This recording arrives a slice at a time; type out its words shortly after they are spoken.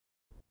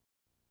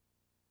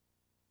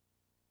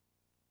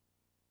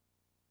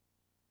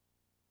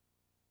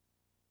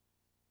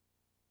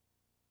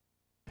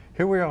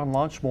Here we are on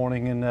launch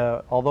morning, and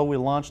although we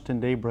launched in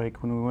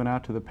daybreak, when we went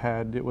out to the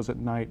pad, it was at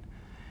night.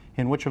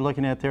 And what you're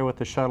looking at there with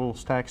the shuttle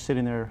stack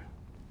sitting there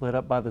lit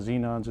up by the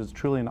xenons is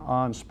truly an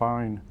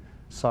awe-inspiring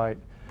sight.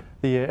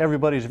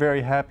 Everybody's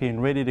very happy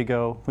and ready to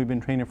go. We've been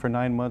training for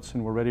 9 months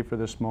and we're ready for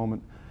this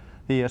moment.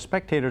 The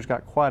spectators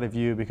got quite a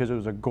view because it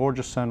was a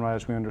gorgeous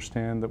sunrise, we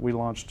understand, that we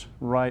launched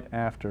right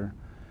after.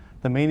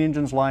 The main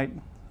engine's light,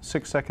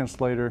 6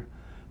 seconds later.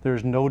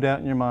 There's no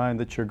doubt in your mind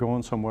that you're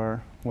going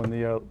somewhere when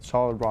the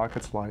solid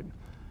rocket's light.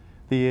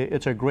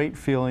 It's a great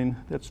feeling.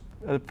 It's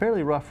a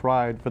fairly rough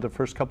ride for the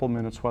first couple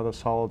minutes while the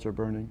solids are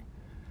burning.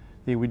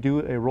 We do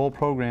a roll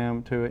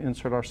program to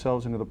insert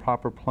ourselves into the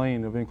proper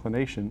plane of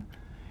inclination,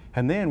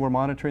 and then we're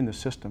monitoring the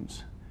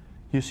systems.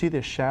 You see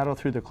this shadow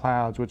through the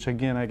clouds, which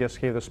again I guess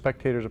gave the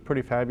spectators a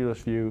pretty fabulous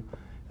view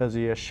as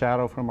the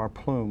shadow from our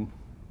plume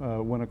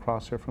went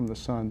across there from the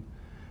sun.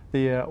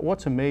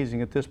 What's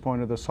amazing at this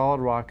point are the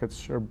solid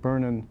rockets are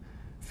burning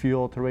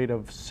fuel at the rate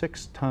of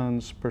 6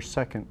 tons per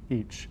second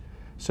each.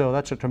 So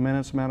that's a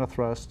tremendous amount of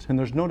thrust, and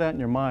there's no doubt in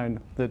your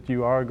mind that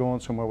you are going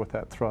somewhere with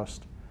that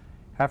thrust.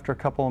 After a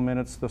couple of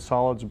minutes, the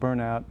solids burn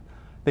out,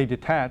 they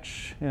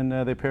detach, and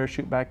they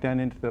parachute back down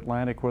into the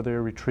Atlantic where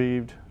they're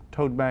retrieved,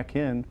 towed back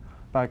in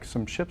by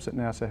some ships that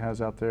NASA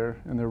has out there,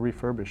 and they're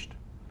refurbished.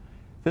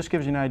 This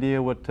gives you an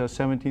idea what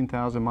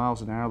 17,000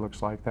 miles an hour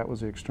looks like. That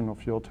was the external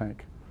fuel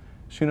tank.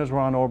 As soon as we're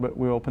on orbit,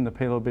 we open the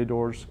payload bay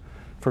doors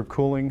for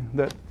cooling.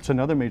 That's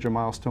another major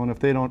milestone. If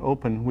they don't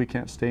open, we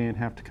can't stay and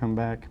have to come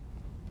back.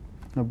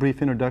 A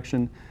brief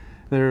introduction.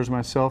 There's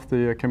myself,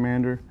 the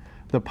commander,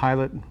 the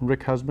pilot,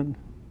 Rick Husband.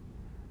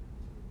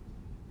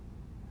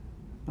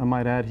 I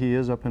might add he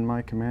is up in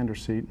my commander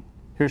seat.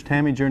 Here's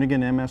Tammy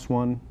Jernigan,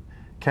 MS-1,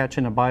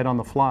 catching a bite on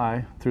the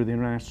fly through the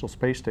International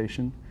Space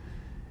Station.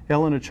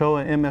 Ellen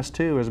Ochoa,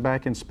 MS-2, is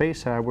back in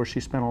Space Hab where she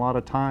spent a lot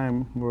of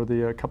time where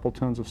the couple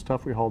tons of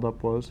stuff we hauled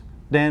up was.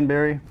 Dan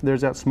Barry,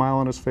 there's that smile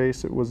on his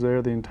face. It was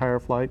there the entire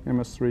flight,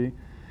 MS-3.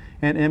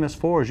 And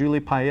MS-4 is Julie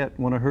Payette.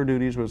 One of her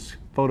duties was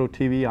photo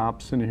TV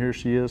ops, and here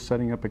she is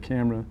setting up a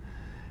camera.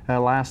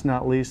 Last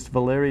not least,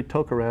 Valery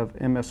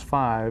Tokarev,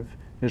 MS-5,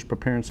 is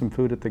preparing some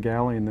food at the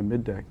galley in the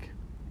middeck.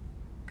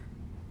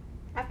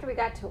 After we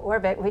got to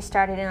orbit, we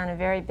started in on a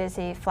very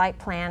busy flight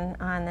plan.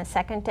 On the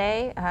second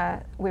day,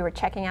 we were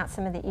checking out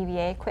some of the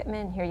EVA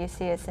equipment. Here you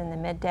see us in the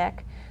middeck.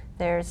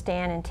 There's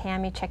Dan and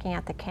Tammy checking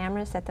out the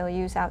cameras that they'll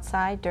use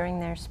outside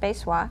during their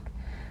spacewalk.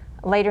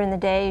 Later in the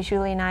day,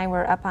 Julie and I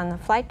were up on the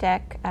flight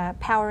deck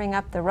powering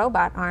up the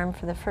robot arm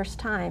for the first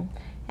time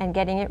and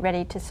getting it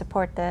ready to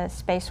support the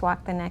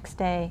spacewalk the next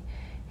day.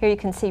 Here you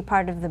can see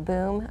part of the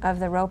boom of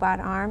the robot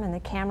arm and the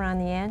camera on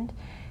the end,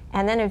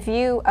 and then a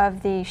view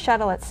of the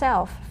shuttle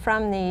itself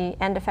from the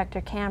end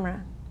effector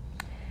camera.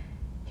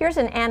 Here's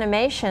an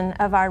animation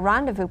of our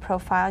rendezvous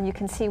profile. You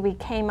can see we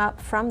came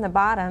up from the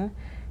bottom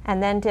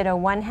and then did a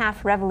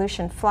 1/2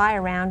 revolution fly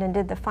around and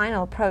did the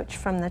final approach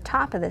from the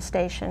top of the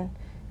station.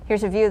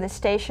 Here's a view of the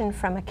station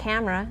from a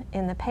camera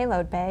in the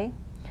payload bay.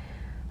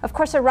 Of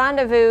course, a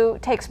rendezvous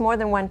takes more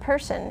than one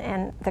person,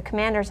 and the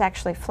commander's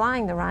actually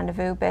flying the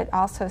rendezvous, but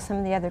also some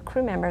of the other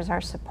crew members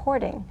are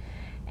supporting.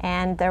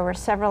 And there were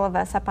several of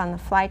us up on the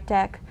flight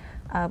deck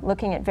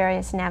looking at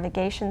various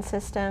navigation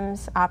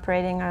systems,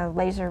 operating a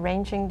laser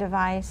ranging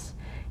device,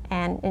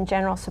 and in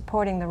general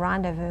supporting the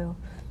rendezvous.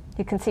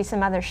 You can see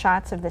some other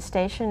shots of the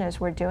station as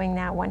we're doing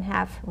that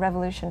 1/2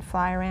 revolution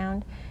fly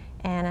around,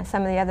 and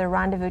some of the other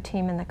rendezvous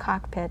team in the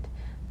cockpit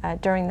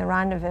during the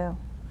rendezvous.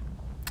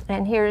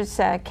 And here's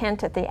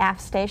Kent at the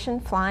aft station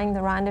flying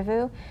the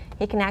rendezvous.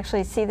 He can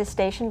actually see the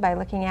station by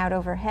looking out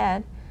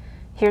overhead.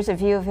 Here's a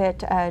view of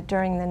it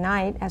during the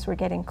night as we're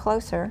getting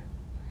closer.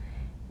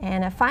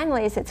 And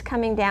finally, as it's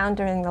coming down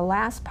during the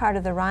last part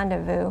of the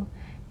rendezvous,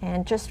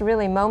 and just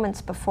really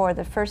moments before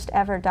the first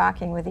ever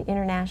docking with the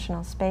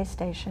International Space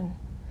Station.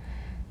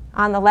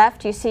 On the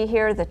left, you see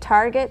here the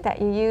target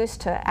that you use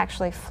to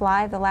actually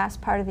fly the last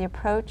part of the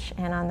approach,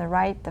 and on the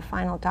right, the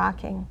final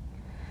docking.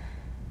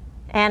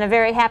 And a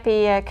very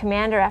happy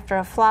commander after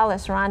a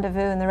flawless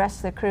rendezvous, and the rest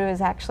of the crew is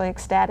actually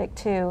ecstatic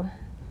too.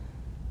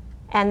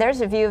 And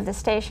there's a view of the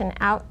station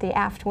out the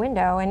aft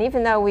window, and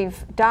even though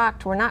we've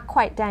docked, we're not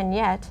quite done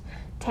yet.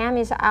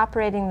 Tammy's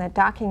operating the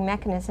docking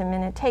mechanism,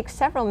 and it takes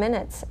several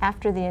minutes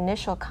after the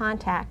initial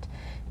contact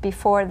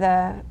before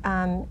the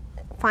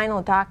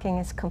final docking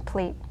is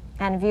complete,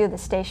 and view the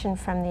station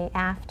from the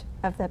aft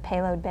of the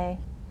payload bay.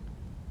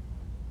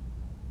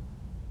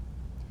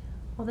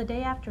 Well, the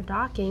day after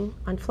docking,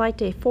 on flight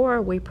day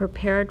 4, we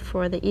prepared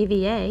for the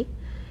EVA,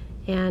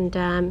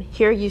 and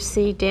here you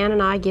see Dan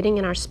and I getting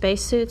in our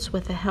spacesuits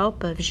with the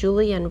help of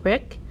Julie and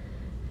Rick.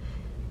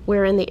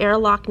 We're in the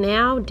airlock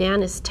now.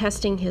 Dan is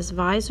testing his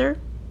visor.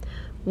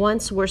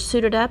 Once we're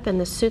suited up and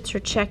the suits are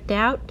checked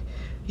out,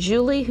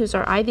 Julie, who's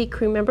our IV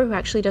crew member who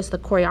actually does the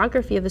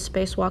choreography of the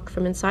spacewalk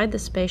from inside the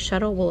space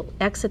shuttle, will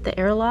exit the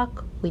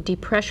airlock. We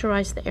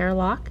depressurize the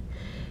airlock,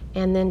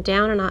 and then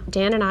Dan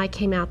and I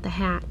came out the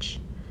hatch.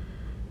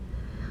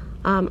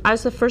 I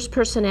was the first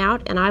person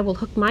out, and I will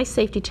hook my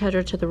safety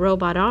tether to the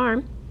robot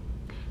arm.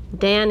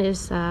 Dan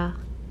is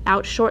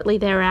out shortly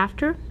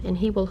thereafter, and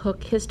he will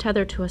hook his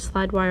tether to a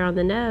slide wire on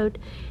the node,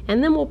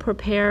 and then we'll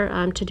prepare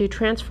to do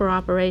transfer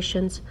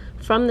operations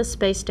from the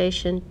space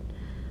station,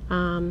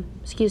 on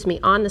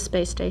the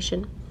space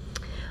station.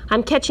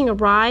 I'm catching a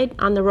ride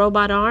on the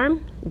robot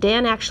arm.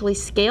 Dan actually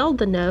scaled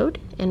the node,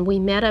 and we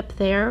met up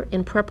there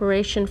in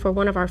preparation for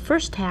one of our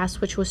first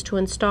tasks, which was to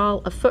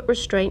install a foot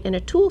restraint and a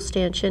tool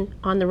stanchion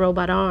on the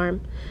robot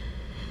arm.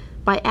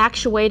 By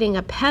actuating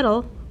a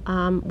pedal,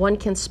 one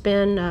can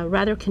spin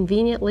rather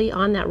conveniently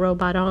on that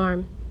robot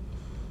arm.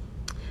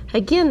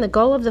 Again, the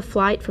goal of the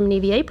flight from an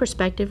EVA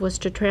perspective was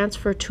to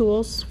transfer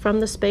tools from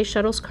the Space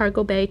Shuttle's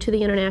cargo bay to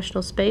the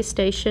International Space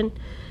Station.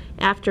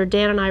 After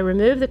Dan and I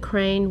remove the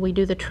crane, we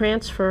do the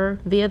transfer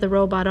via the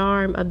robot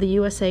arm of the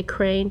USA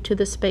crane to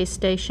the space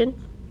station.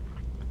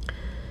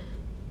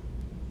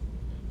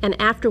 And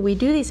after we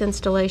do these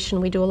installations,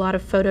 we do a lot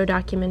of photo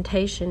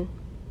documentation.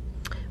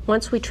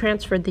 Once we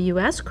transferred the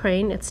US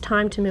crane, it's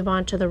time to move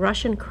on to the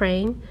Russian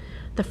crane.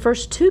 The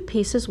first two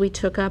pieces we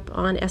took up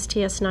on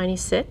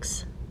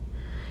STS-96,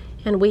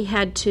 and we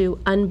had to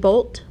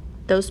unbolt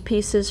those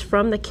pieces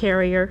from the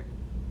carrier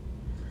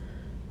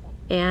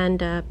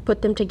and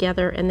put them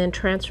together and then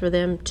transfer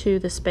them to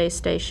the space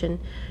station.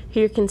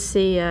 Here you can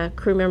see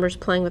crew members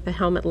playing with the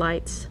helmet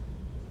lights.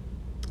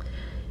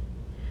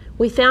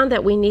 We found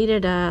that we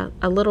needed a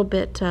little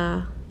bit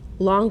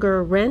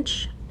longer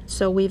wrench,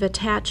 so we've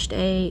attached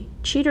a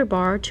cheater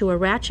bar to a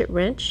ratchet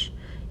wrench,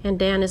 and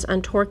Dan is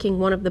untorquing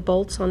one of the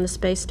bolts on the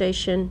space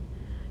station,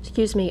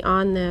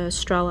 on the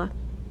Strela.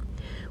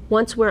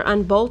 Once we're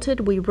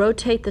unbolted, we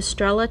rotate the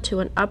Strela to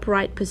an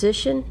upright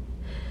position.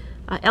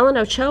 Ellen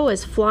Ochoa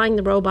is flying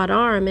the robot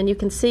arm, and you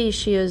can see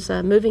she is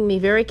moving me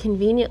very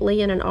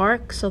conveniently in an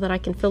arc so that I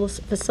can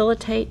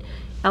facilitate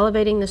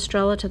elevating the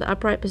Strela to the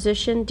upright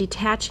position,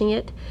 detaching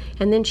it,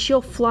 and then she'll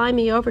fly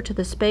me over to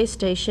the space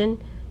station.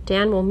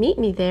 Dan will meet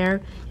me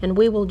there, and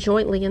we will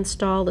jointly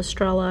install the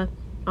Strela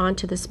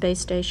onto the space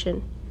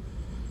station.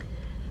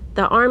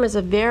 The arm is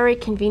a very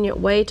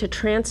convenient way to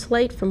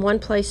translate from one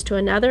place to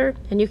another,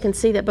 and you can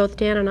see that both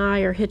Dan and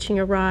I are hitching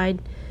a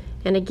ride.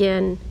 And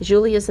again,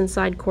 Julie is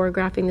inside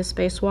choreographing the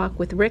spacewalk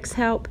with Rick's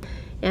help,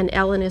 and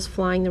Ellen is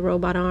flying the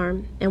robot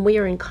arm. And we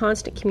are in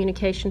constant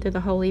communication through the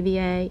whole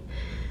EVA.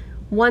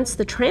 Once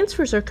the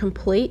transfers are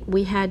complete,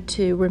 we had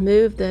to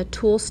remove the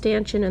tool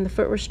stanchion and the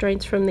foot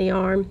restraints from the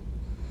arm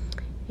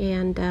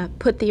and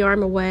put the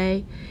arm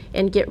away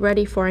and get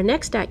ready for our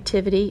next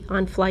activity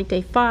on Flight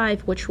Day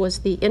 5, which was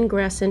the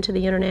ingress into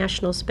the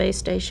International Space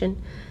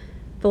Station.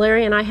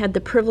 Valery and I had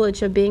the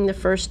privilege of being the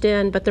first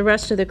in, but the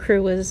rest of the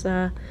crew was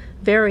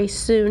very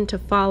soon to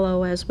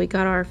follow as we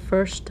got our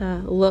first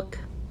look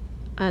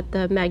at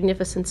the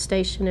magnificent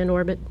station in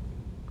orbit.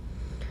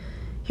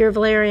 Here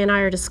Valery and I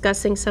are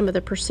discussing some of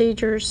the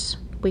procedures.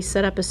 We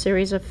set up a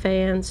series of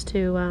fans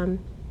to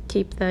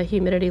keep the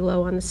humidity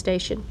low on the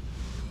station.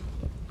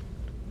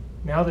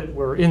 Now that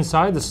we're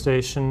inside the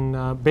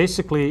station,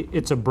 basically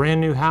it's a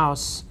brand new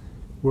house.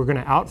 We're going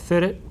to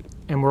outfit it,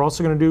 and we're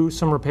also going to do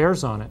some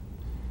repairs on it.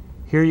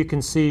 Here you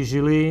can see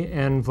Julie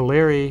and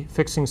Valery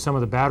fixing some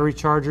of the battery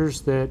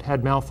chargers that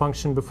had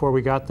malfunctioned before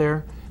we got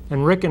there.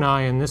 And Rick and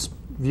I, in this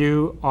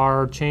view,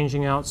 are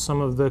changing out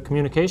some of the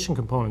communication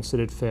components that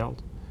had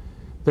failed.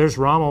 There's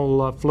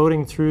Rommel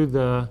floating through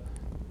the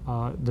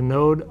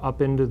node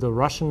up into the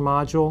Russian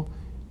module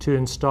to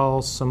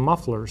install some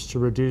mufflers to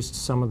reduce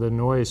some of the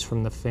noise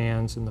from the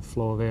fans and the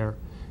flow of air.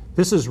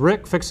 This is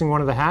Rick fixing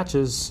one of the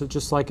hatches.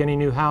 Just like any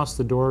new house,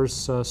 the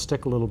doors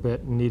stick a little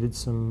bit and needed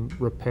some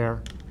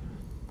repair.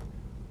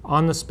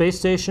 On the space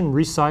station,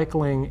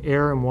 recycling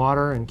air and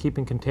water and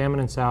keeping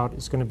contaminants out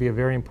is going to be a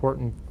very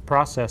important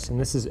process, and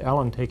this is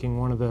Ellen taking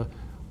one of the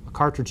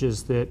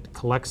cartridges that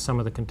collects some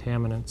of the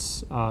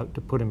contaminants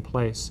to put in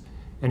place.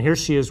 And here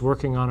she is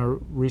working on a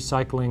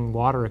recycling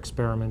water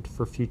experiment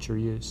for future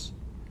use.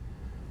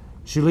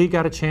 Julie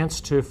got a chance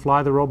to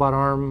fly the robot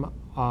arm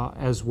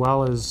as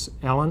well as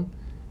Ellen.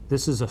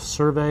 This is a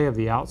survey of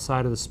the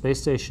outside of the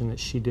space station that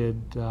she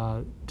did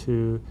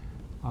to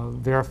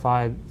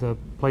verify the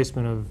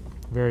placement of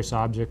various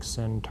objects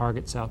and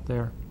targets out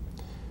there.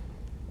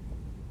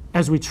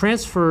 As we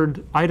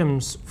transferred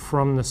items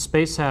from the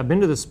space hab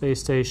into the space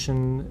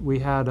station, we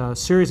had a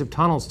series of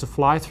tunnels to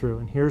fly through,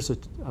 and here's a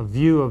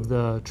view of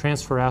the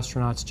transfer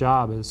astronaut's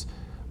job as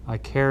I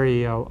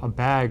carry a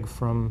bag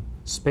from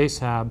space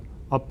hab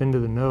up into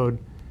the node.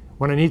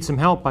 When I need some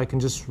help, I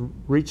can just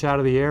reach out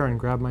of the air and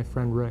grab my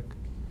friend Rick.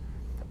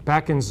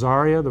 Back in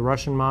Zarya, the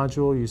Russian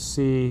module, you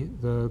see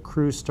the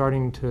crew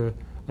starting to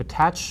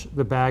attach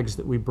the bags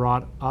that we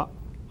brought up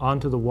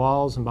onto the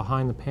walls and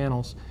behind the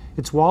panels.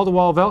 It's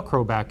wall-to-wall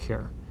Velcro back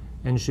here,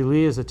 and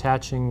Julie is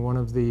attaching one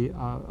of the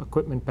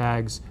equipment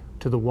bags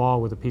to the wall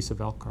with a piece of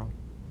Velcro.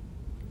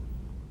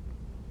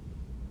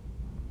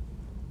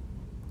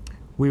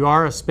 We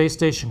are a space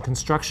station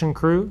construction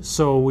crew,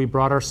 so we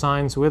brought our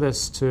signs with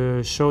us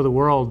to show the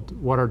world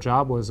what our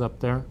job was up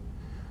there.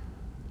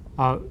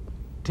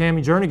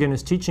 Tammy Jernigan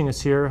is teaching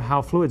us here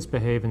how fluids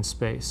behave in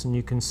space. And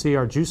you can see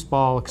our juice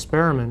ball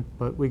experiment,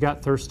 but we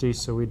got thirsty,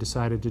 so we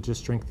decided to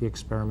just drink the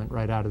experiment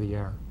right out of the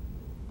air.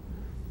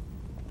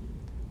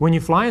 When you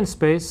fly in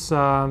space,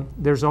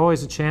 there's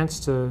always a chance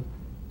to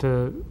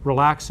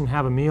relax and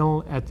have a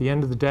meal at the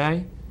end of the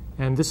day.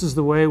 And this is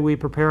the way we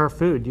prepare our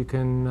food. You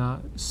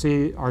can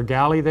see our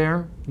galley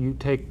there. You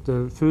take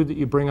the food that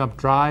you bring up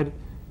dried,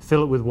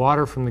 fill it with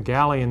water from the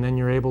galley, and then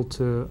you're able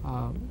to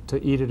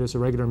eat it as a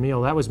regular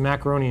meal. That was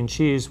macaroni and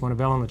cheese, one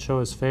of Ellen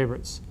Ochoa's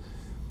favorites.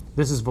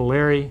 This is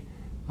Valery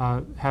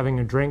having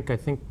a drink. I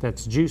think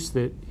that's juice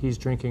that he's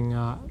drinking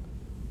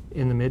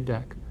in the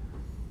middeck.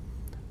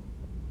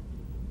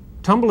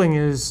 Tumbling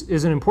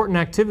is an important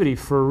activity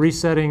for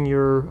resetting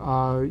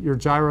your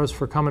gyros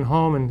for coming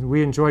home, and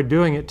we enjoyed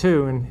doing it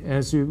too. And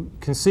as you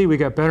can see, we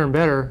got better and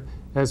better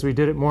as we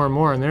did it more and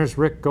more. And there's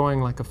Rick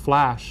going like a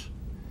flash.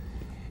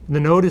 The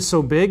node is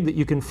so big that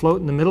you can float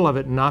in the middle of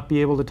it and not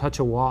be able to touch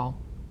a wall.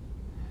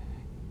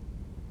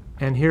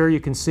 And here you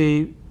can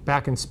see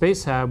back in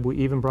Space Hab, we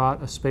even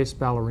brought a space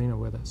ballerina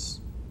with us.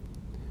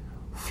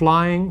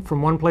 Flying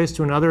from one place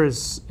to another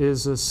is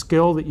a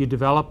skill that you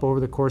develop over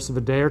the course of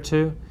a day or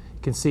two.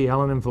 You can see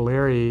Ellen and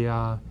Valery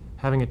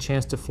having a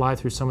chance to fly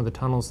through some of the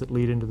tunnels that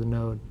lead into the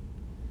node.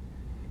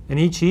 And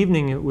each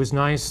evening it was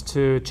nice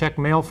to check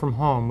mail from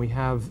home. We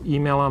have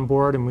email on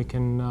board, and we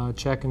can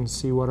check and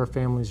see what our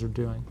families are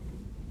doing.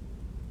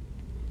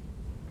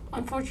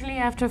 Unfortunately,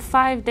 after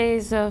 5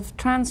 days of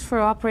transfer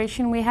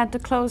operation, we had to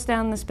close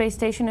down the space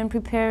station and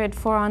prepare it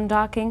for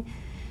undocking,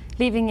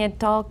 leaving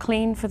it all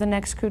clean for the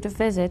next crew to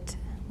visit.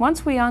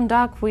 Once we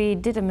undocked, we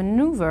did a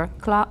maneuver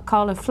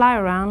called a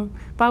fly-around,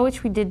 by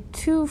which we did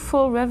 2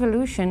 full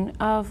revolutions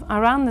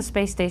around the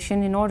space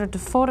station in order to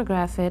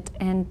photograph it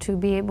and to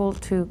be able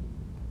to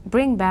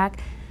bring back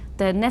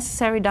the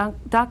necessary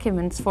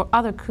documents for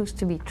other crews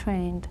to be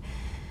trained.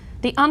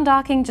 The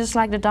undocking, just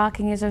like the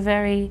docking, is a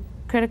very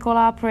critical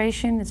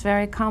operation. It's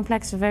very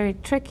complex, very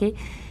tricky.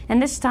 And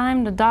this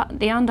time the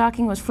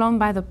undocking was flown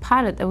by the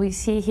pilot that we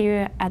see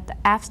here at the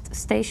aft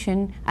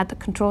station at the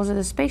controls of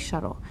the space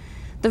shuttle.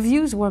 The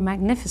views were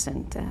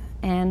magnificent,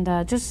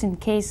 and just in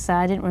case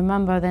I didn't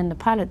remember, then the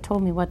pilot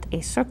told me what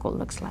a circle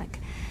looks like.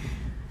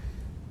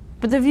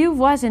 But the view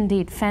was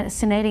indeed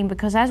fascinating,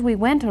 because as we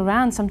went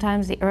around,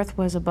 sometimes the Earth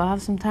was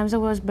above, sometimes it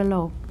was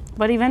below.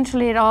 But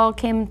eventually it all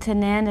came to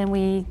an end, and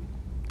we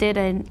did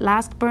a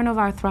last burn of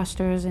our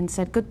thrusters and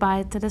said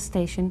goodbye to the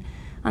station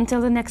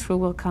until the next crew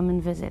will come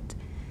and visit.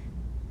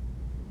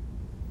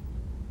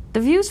 The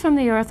views from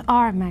the Earth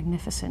are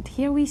magnificent.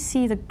 Here we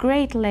see the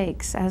Great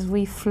Lakes as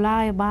we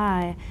fly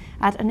by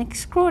at an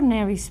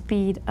extraordinary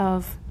speed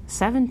of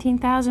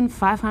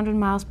 17,500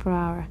 miles per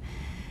hour.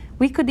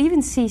 We could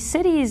even see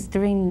cities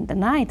during the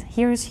night.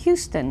 Here is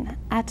Houston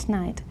at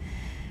night.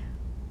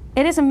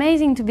 It is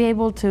amazing to be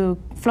able to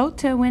float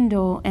to a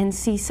window and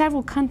see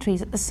several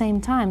countries at the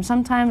same time,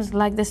 sometimes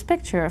like this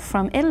picture,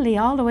 from Italy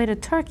all the way to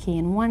Turkey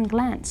in one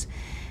glance,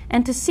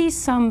 and to see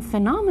some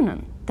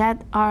phenomenon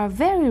that are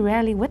very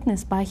rarely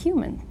witnessed by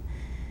humans.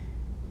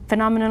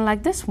 Phenomenon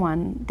like this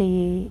one,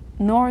 the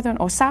northern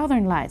or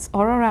southern lights,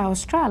 Aurora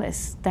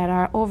Australis, that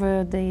are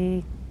over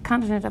the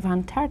continent of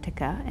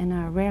Antarctica and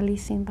are rarely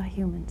seen by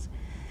humans.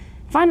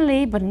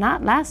 Finally, but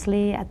not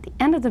lastly, at the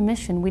end of the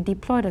mission, we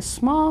deployed a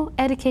small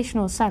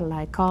educational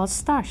satellite called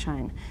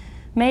Starshine,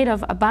 made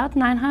of about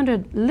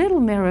 900 little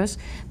mirrors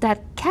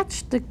that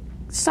catch the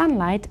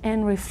sunlight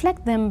and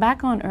reflect them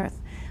back on Earth,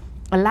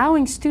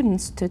 allowing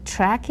students to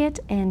track it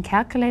and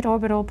calculate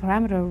orbital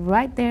parameter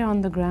right there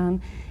on the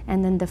ground,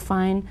 and then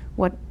define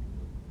what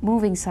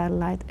moving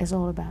satellite is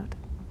all about.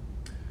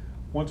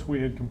 Once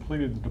we had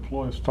completed the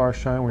deploy of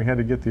Starshine, we had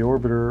to get the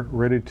orbiter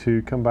ready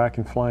to come back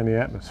and fly in the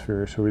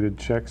atmosphere. So we did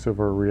checks of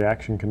our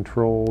reaction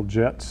control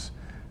jets,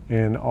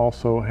 and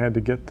also had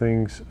to get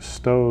things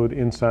stowed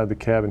inside the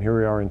cabin. Here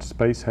we are in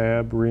Space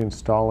Hab,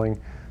 reinstalling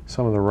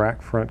some of the rack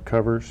front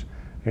covers.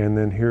 And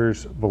then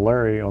here's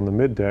Valery on the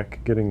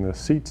middeck getting the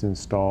seats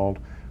installed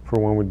for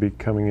when we'd be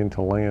coming in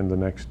to land the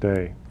next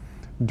day.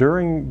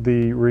 During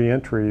the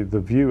reentry, the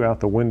view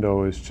out the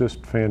window is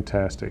just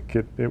fantastic.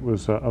 It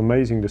was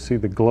amazing to see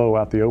the glow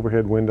out the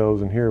overhead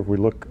windows, and here if we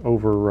look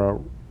over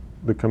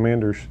the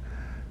commander's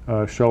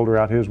shoulder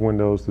out his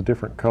windows, the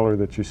different color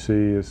that you see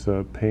is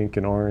pink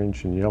and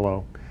orange and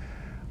yellow.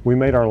 We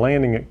made our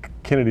landing at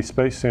Kennedy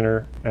Space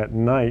Center at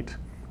night,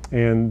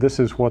 and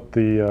this is what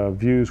the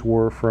views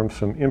were from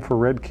some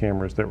infrared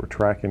cameras that were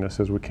tracking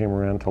us as we came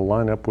around to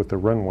line up with the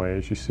runway,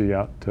 as you see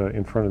out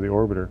in front of the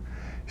orbiter.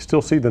 You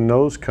still see the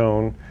nose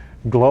cone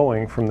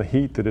glowing from the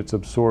heat that it's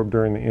absorbed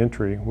during the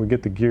entry. We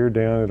get the gear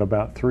down at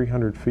about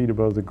 300 feet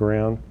above the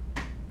ground,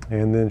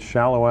 and then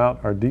shallow out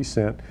our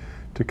descent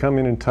to come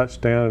in and touch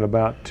down at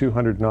about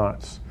 200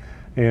 knots.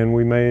 And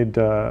we made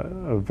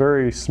a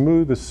very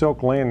smooth as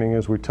silk landing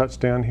as we touched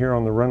down here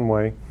on the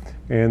runway,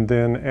 and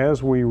then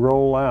as we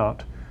roll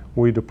out,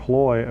 we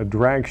deploy a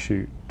drag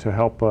chute to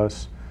help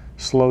us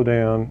slow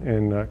down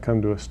and come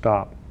to a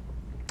stop.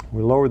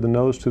 We lowered the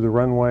nose to the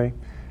runway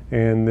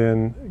and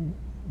then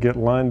get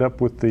lined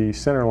up with the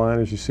center line,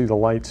 as you see the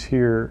lights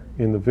here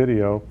in the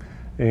video,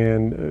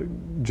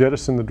 and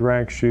jettison the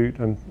drag chute,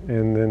 and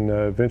then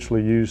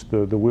eventually use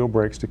the wheel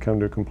brakes to come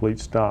to a complete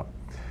stop.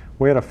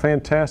 We had a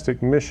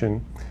fantastic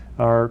mission.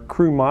 Our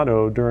crew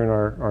motto during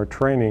our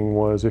training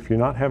was, if you're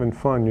not having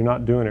fun, you're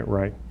not doing it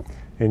right.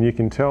 And you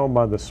can tell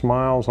by the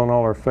smiles on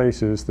all our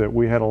faces that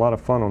we had a lot of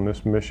fun on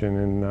this mission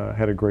and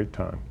had a great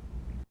time.